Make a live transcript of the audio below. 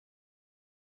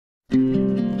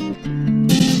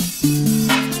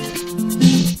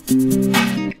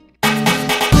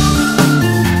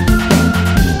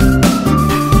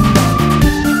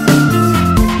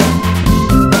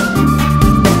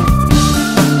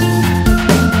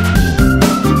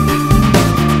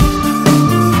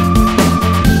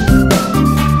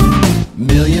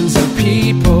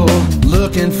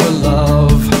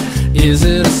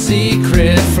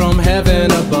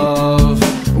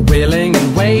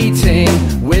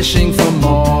waiting, wishing for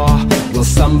more. Will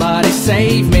somebody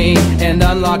save me and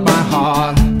unlock my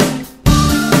heart?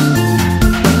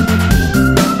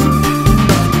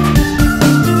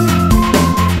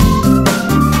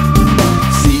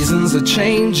 Seasons are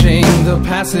changing, the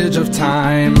passage of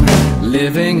time,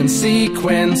 living in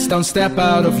sequence, don't step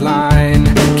out of line.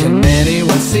 Can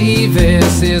anyone see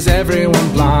this? Is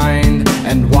everyone blind?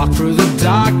 And walk through the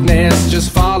darkness,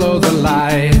 just follow the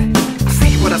light. I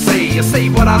see what I say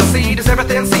what I see. Does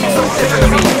everything seem so different to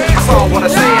me? I saw what I